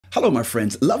Hello, my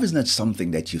friends. Love is not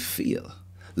something that you feel.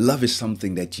 Love is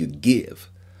something that you give.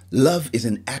 Love is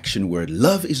an action word.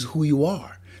 Love is who you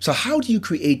are. So how do you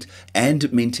create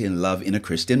and maintain love in a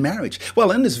Christian marriage? Well,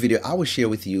 in this video, I will share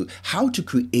with you how to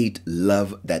create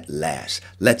love that lasts.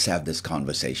 Let's have this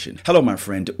conversation. Hello, my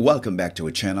friend. Welcome back to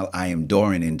our channel. I am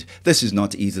Dorian, and this is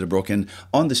Not Easily Broken.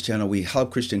 On this channel, we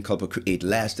help Christian couples create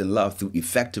lasting love through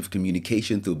effective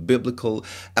communication, through biblical,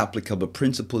 applicable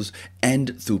principles,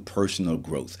 and through personal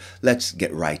growth. Let's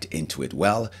get right into it.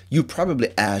 Well, you're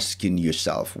probably asking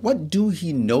yourself, what do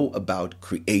he know about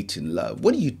creating love?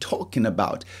 What are you talking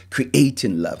about?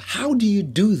 Creating love. How do you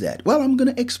do that? Well, I'm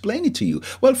going to explain it to you.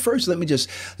 Well, first, let me just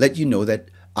let you know that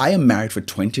I am married for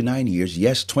 29 years.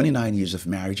 Yes, 29 years of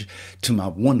marriage to my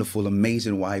wonderful,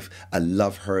 amazing wife. I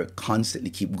love her, constantly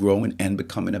keep growing and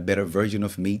becoming a better version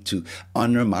of me to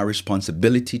honor my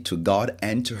responsibility to God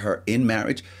and to her in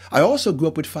marriage. I also grew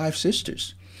up with 5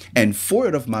 sisters. And 4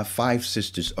 out of my 5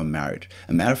 sisters are married.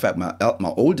 As a matter of fact, my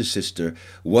oldest sister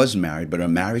was married, but her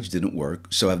marriage didn't work.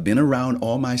 So I've been around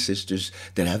all my sisters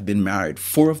that have been married.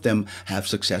 4 of them have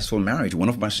successful marriage. One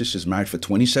of my sisters is married for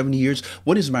 27 years.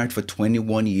 One is married for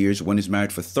 21 years. One is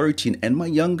married for 13. And my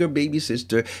younger baby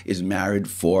sister is married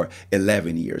for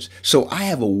 11 years. So I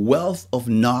have a wealth of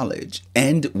knowledge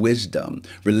and wisdom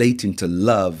relating to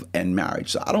love and marriage.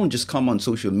 So I don't just come on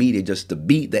social media just to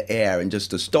beat the air and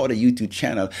just to start a YouTube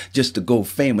channel just to go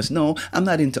famous. No, I'm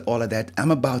not into all of that.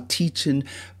 I'm about teaching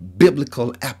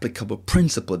biblical, applicable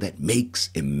principle that makes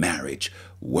a marriage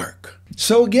work.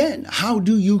 So again, how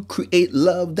do you create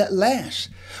love that lasts?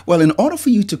 Well, in order for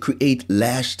you to create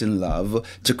lasting love,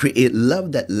 to create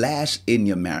love that lasts in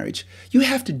your marriage, you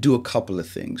have to do a couple of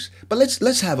things. But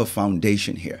let's have a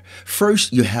foundation here.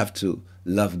 First, you have to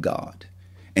love God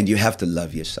and you have to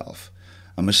love yourself.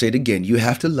 I'm going to say it again. You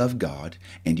have to love God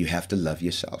and you have to love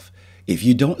yourself. If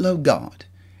you don't love God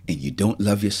and you don't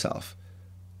love yourself,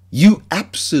 you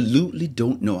absolutely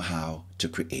don't know how to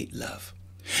create love.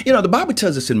 You know, the Bible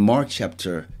tells us in Mark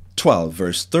chapter 12,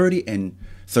 verse 30 and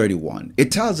 31,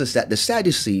 it tells us that the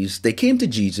Sadducees, they came to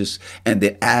Jesus and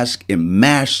they asked him,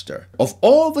 Master, of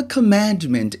all the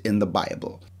commandment in the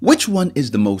Bible, which one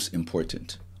is the most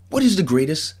important? What is the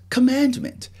greatest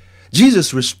commandment?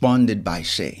 Jesus responded by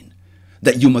saying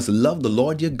that you must love the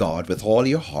Lord your God with all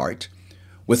your heart,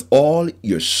 with all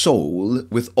your soul,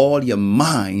 with all your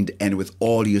mind, and with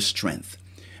all your strength.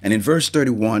 And in verse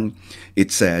 31,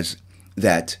 it says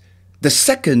that the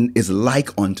second is like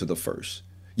unto the first.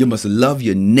 You must love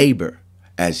your neighbor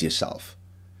as yourself.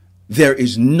 There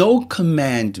is no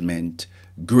commandment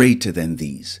greater than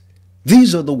these.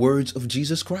 These are the words of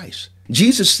Jesus Christ.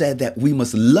 Jesus said that we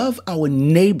must love our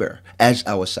neighbor as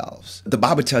ourselves. The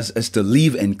Bible tells us to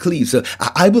leave and cleave. So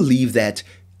I believe that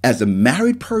as a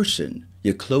married person,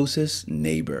 your closest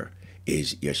neighbor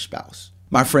is your spouse.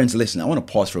 My friends, listen, I want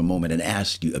to pause for a moment and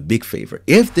ask you a big favor.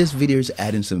 If this video is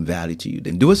adding some value to you,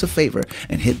 then do us a favor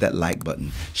and hit that like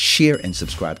button, share and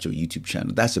subscribe to our YouTube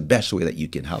channel. That's the best way that you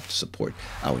can help to support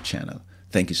our channel.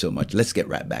 Thank you so much. Let's get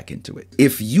right back into it.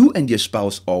 If you and your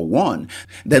spouse are one,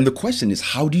 then the question is,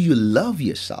 how do you love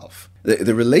yourself?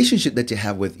 The relationship that you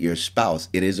have with your spouse,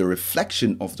 it is a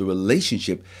reflection of the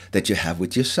relationship that you have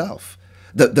with yourself.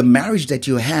 The marriage that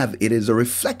you have, it is a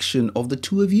reflection of the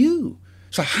two of you.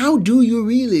 So how do you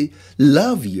really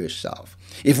love yourself?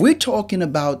 If we're talking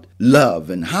about love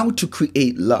and how to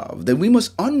create love, then we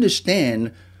must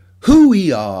understand who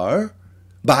we are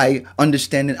by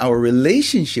understanding our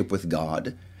relationship with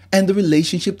God and the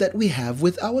relationship that we have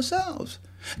with ourselves.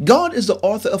 God is the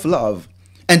author of love.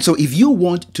 And so if you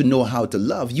want to know how to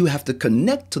love, you have to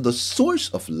connect to the source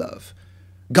of love.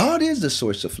 God is the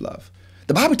source of love.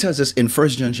 The Bible tells us in 1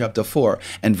 John chapter 4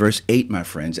 and verse 8, my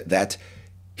friends, that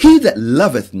he that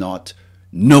loveth not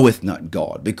knoweth not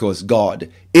God, because God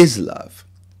is love.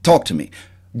 Talk to me.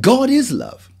 God is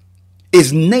love.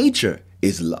 His nature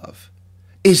is love.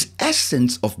 His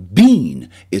essence of being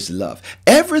is love.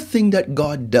 Everything that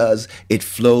God does, it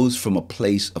flows from a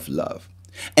place of love.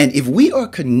 And if we are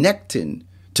connecting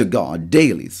to God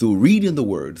daily through reading the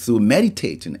word, through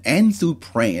meditating, and through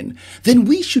praying, then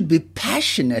we should be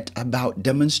passionate about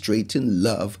demonstrating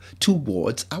love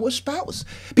towards our spouse.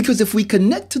 Because if we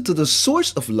connect to the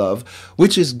source of love,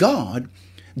 which is God,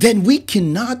 then we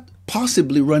cannot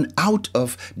possibly run out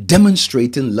of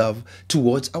demonstrating love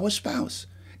towards our spouse.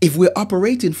 If we're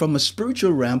operating from a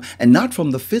spiritual realm and not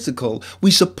from the physical,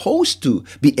 we're supposed to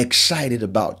be excited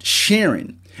about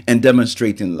sharing and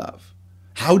demonstrating love.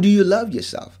 How do you love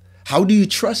yourself? How do you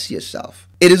trust yourself?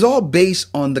 It is all based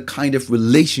on the kind of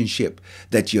relationship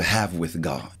that you have with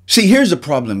God. See, here's the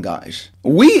problem, guys.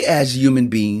 We as human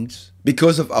beings,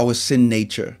 because of our sin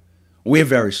nature, we're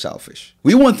very selfish.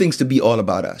 We want things to be all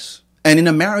about us. And in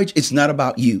a marriage, it's not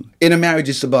about you. In a marriage,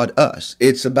 it's about us.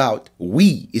 It's about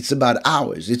we. It's about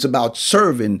ours. It's about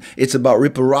serving. It's about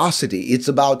reciprocity. It's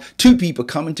about two people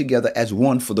coming together as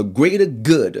one for the greater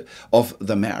good of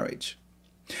the marriage.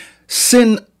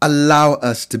 Sin allows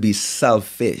us to be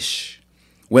selfish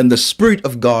when the Spirit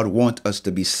of God wants us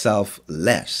to be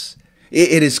selfless.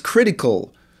 It is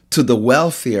critical to the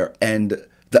welfare and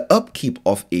the upkeep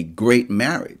of a great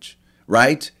marriage,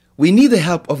 right? We need the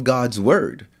help of God's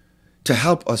word to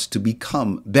help us to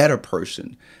become better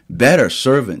person, better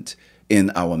servant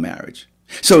in our marriage.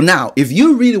 So now, if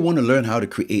you really want to learn how to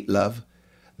create love,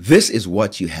 this is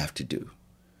what you have to do.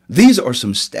 These are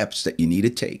some steps that you need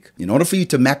to take in order for you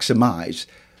to maximize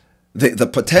the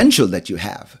potential that you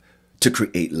have to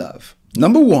create love.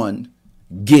 Number one,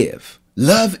 give.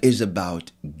 Love is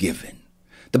about giving.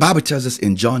 The Bible tells us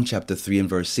in John chapter 3 and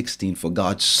verse 16, for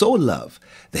God so loved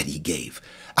that he gave.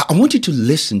 I want you to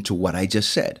listen to what I just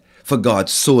said. For God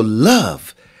so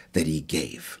loved that he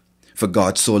gave. For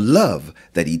God so loved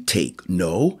that he take.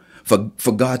 No.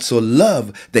 For God so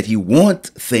loved that he want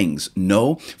things.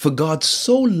 No. For God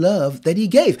so loved that he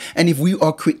gave. And if we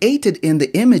are created in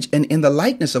the image and in the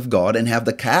likeness of God and have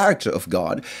the character of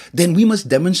God, then we must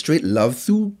demonstrate love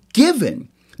through giving.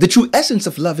 The true essence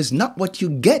of love is not what you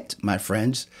get, my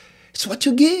friends. It's what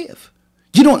you give.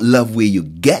 You don't love where you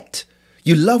get.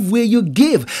 You love where you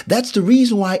give. That's the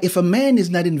reason why if a man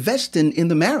is not investing in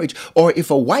the marriage, or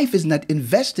if a wife is not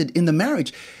invested in the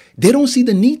marriage, they don't see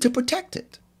the need to protect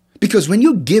it. Because when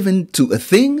you're given to a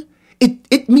thing,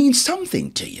 it means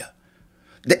something to you.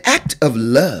 The act of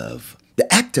love,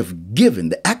 the act of giving,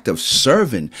 the act of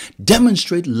serving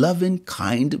demonstrate loving,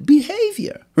 kind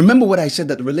behavior. Remember what I said,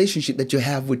 that the relationship that you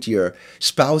have with your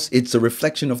spouse, it's a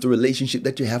reflection of the relationship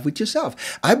that you have with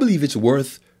yourself. I believe it's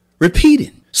worth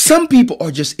repeating. Some people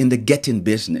are just in the getting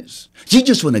business. You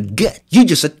just want to get. You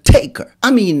just a taker.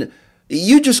 I mean,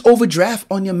 you just overdraft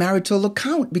on your marital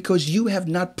account because you have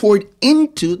not poured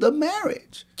into the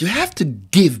marriage. You have to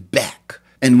give back.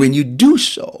 And when you do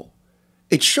so,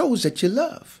 it shows that you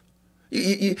love.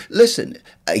 Listen,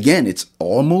 again, it's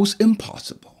almost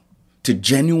impossible to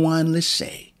genuinely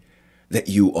say that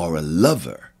you are a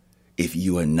lover if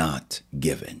you are not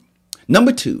giving.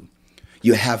 Number two,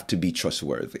 you have to be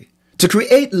trustworthy. To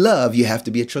create love, you have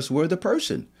to be a trustworthy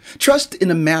person. Trust in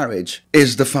a marriage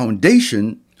is the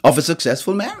foundation of a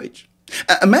successful marriage.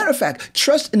 A matter of fact,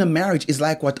 trust in a marriage is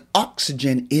like what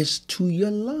oxygen is to your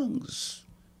lungs.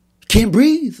 You can't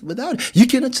breathe without it. You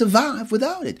cannot survive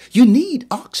without it. You need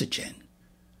oxygen.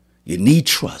 You need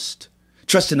trust.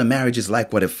 Trust in a marriage is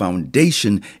like what a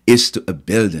foundation is to a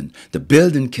building. The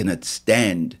building cannot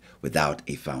stand without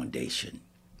a foundation.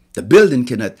 The building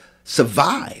cannot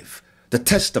survive the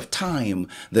test of time,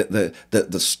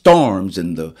 the storms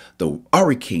and the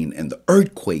hurricane and the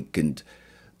earthquake and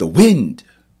the wind.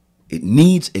 It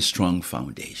needs a strong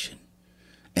foundation.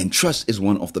 And trust is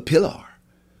one of the pillars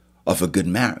of a good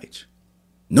marriage.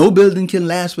 No building can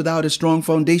last without a strong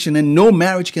foundation, and no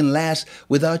marriage can last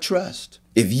without trust.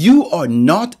 If you are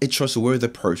not a trustworthy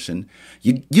person,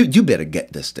 you better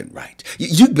get this thing right.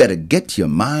 You better get your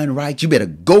mind right. You better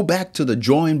go back to the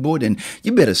drawing board and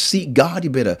you better seek God. You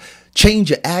better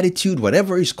change your attitude.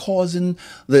 Whatever is causing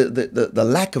the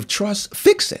lack of trust,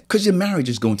 fix it, because your marriage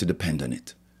is going to depend on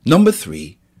it. Number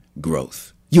three,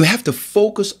 growth. You have to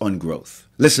focus on growth.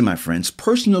 Listen, my friends,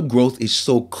 personal growth is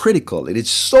so critical. It is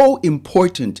so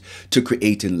important to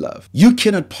creating love. You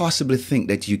cannot possibly think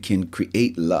that you can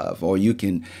create love, or you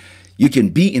can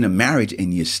be in a marriage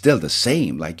and you're still the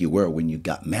same like you were when you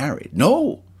got married.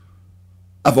 No.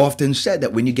 I've often said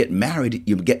that when you get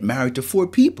married to four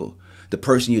people. The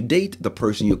person you date, the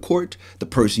person you court, the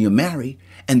person you marry,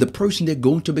 and the person they're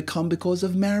going to become because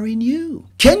of marrying you.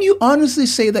 Can you honestly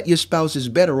say that your spouse is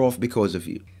better off because of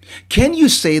you? Can you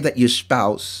say that your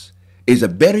spouse is a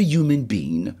better human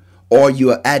being, or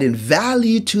you are adding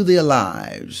value to their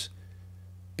lives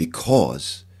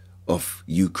because of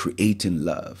you creating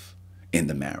love in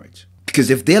the marriage? Because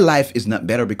if their life is not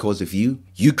better because of you,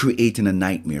 you're creating a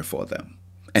nightmare for them.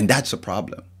 And that's a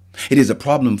problem. It is a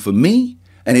problem for me.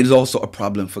 And it is also a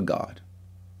problem for God.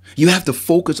 You have to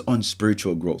focus on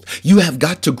spiritual growth. You have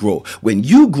got to grow. When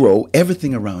you grow,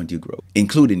 everything around you grows,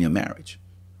 including your marriage.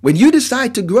 When you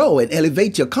decide to grow and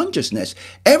elevate your consciousness,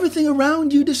 everything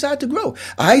around you decide to grow.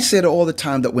 I said all the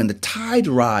time that when the tide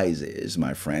rises,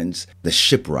 my friends, the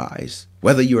ship rises.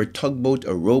 Whether you're a tugboat,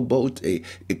 a rowboat, a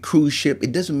cruise ship,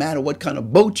 it doesn't matter what kind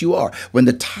of boat you are. When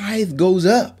the tide goes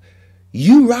up,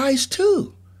 you rise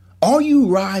too. Are you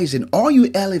rising? Are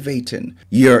you elevating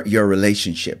your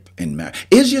relationship in marriage?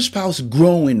 Is your spouse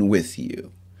growing with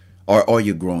you? or are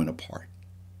you growing apart?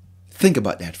 Think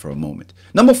about that for a moment.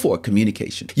 Number 4,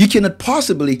 communication. You cannot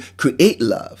possibly create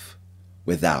love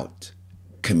without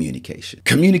communication.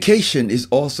 Communication is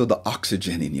also the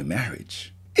oxygen in your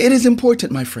marriage. It is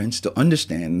important, my friends, to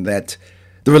understand that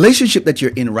the relationship that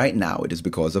you're in right now, it is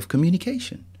because of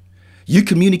communication. You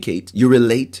communicate, you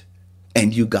relate,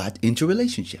 and you got into a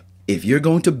relationship. If you're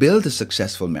going to build a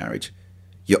successful marriage,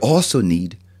 you also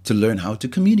need to learn how to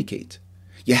communicate.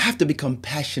 You have to become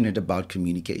passionate about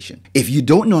communication. If you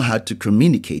don't know how to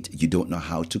communicate, you don't know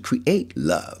how to create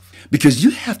love. Because you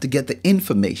have to get the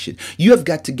information. You have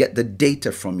got to get the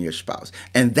data from your spouse.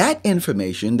 And that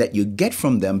information that you get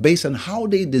from them based on how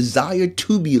they desire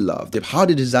to be loved, how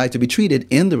they desire to be treated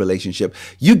in the relationship,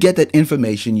 you get that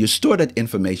information, you store that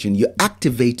information, you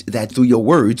activate that through your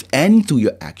words and through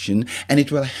your action, and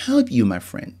it will help you, my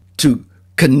friend, to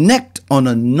connect on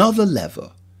another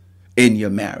level in your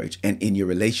marriage and in your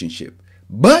relationship.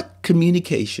 But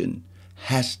communication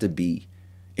has to be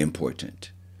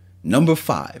important. Number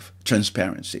 5,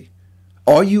 transparency.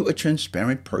 Are you a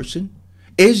transparent person?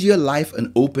 Is your life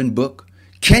an open book?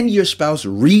 Can your spouse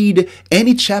read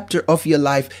any chapter of your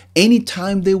life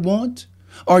anytime they want?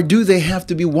 Or do they have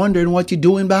to be wondering what you're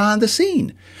doing behind the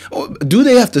scene? Or do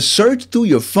they have to search through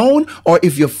your phone? Or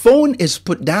if your phone is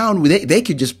put down, they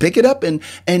could just pick it up and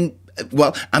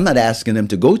well, I'm not asking them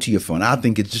to go to your phone. I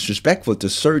think it's disrespectful to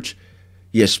search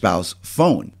your spouse's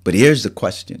phone. But here's the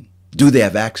question. Do they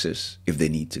have access if they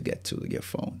need to get to your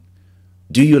phone?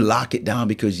 Do you lock it down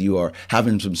because you are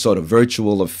having some sort of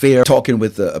virtual affair, talking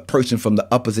with a person from the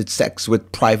opposite sex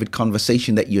with private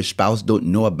conversation that your spouse don't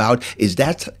know about? Is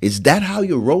that how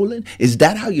you're rolling? Is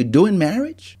that how you're doing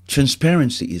marriage?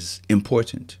 Transparency is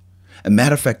important. A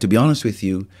matter of fact, to be honest with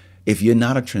you, if you're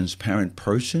not a transparent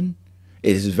person,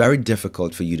 it is very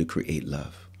difficult for you to create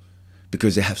love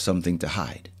because they have something to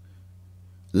hide.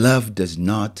 Love does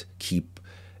not keep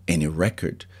any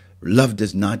record. Love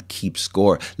does not keep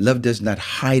score. Love does not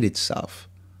hide itself.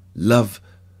 Love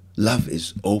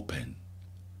is open.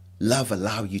 Love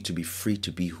allows you to be free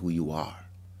to be who you are.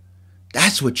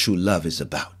 That's what true love is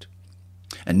about.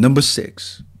 And number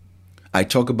 6, I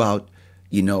talk about,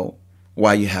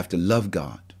 why you have to love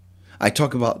God. I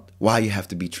talk about why you have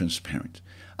to be transparent.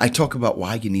 I talk about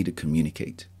why you need to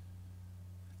communicate.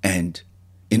 And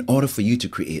in order for you to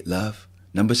create love,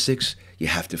 number 6, you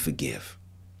have to forgive.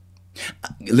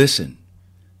 Listen,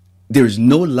 there is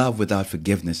no love without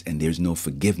forgiveness, and there's no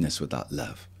forgiveness without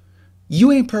love.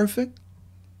 You ain't perfect.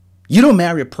 You don't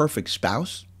marry a perfect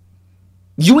spouse.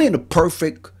 You ain't a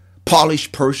perfect,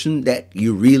 polished person that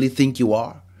you really think you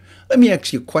are. Let me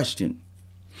ask you a question.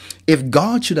 If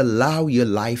God should allow your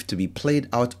life to be played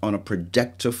out on a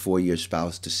projector for your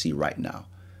spouse to see right now,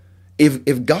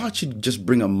 if God should just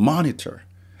bring a monitor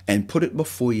and put it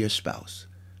before your spouse,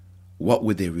 what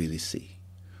would they really see?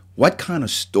 What kind of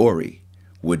story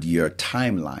would your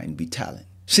timeline be telling?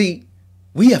 See,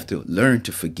 we have to learn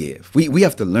to forgive. We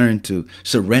have to learn to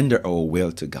surrender our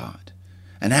will to God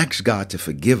and ask God to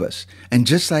forgive us. And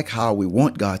just like how we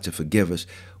want God to forgive us,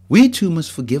 we too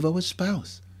must forgive our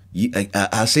spouse.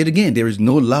 I'll say it again. There is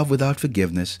no love without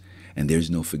forgiveness, and there is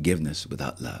no forgiveness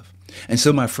without love. And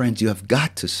so, my friends, you have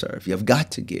got to serve. You have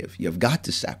got to give. You have got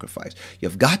to sacrifice. You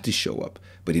have got to show up.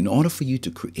 But in order for you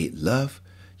to create love,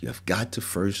 you have got to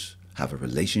first have a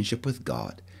relationship with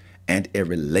God and a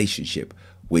relationship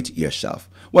with yourself.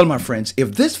 Well, my friends,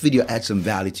 if this video adds some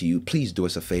value to you, please do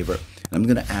us a favor. I'm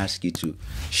going to ask you to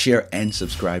share and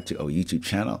subscribe to our YouTube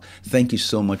channel. Thank you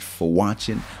so much for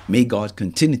watching. May God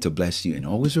continue to bless you. And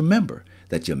always remember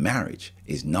that your marriage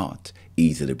is not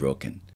easily broken.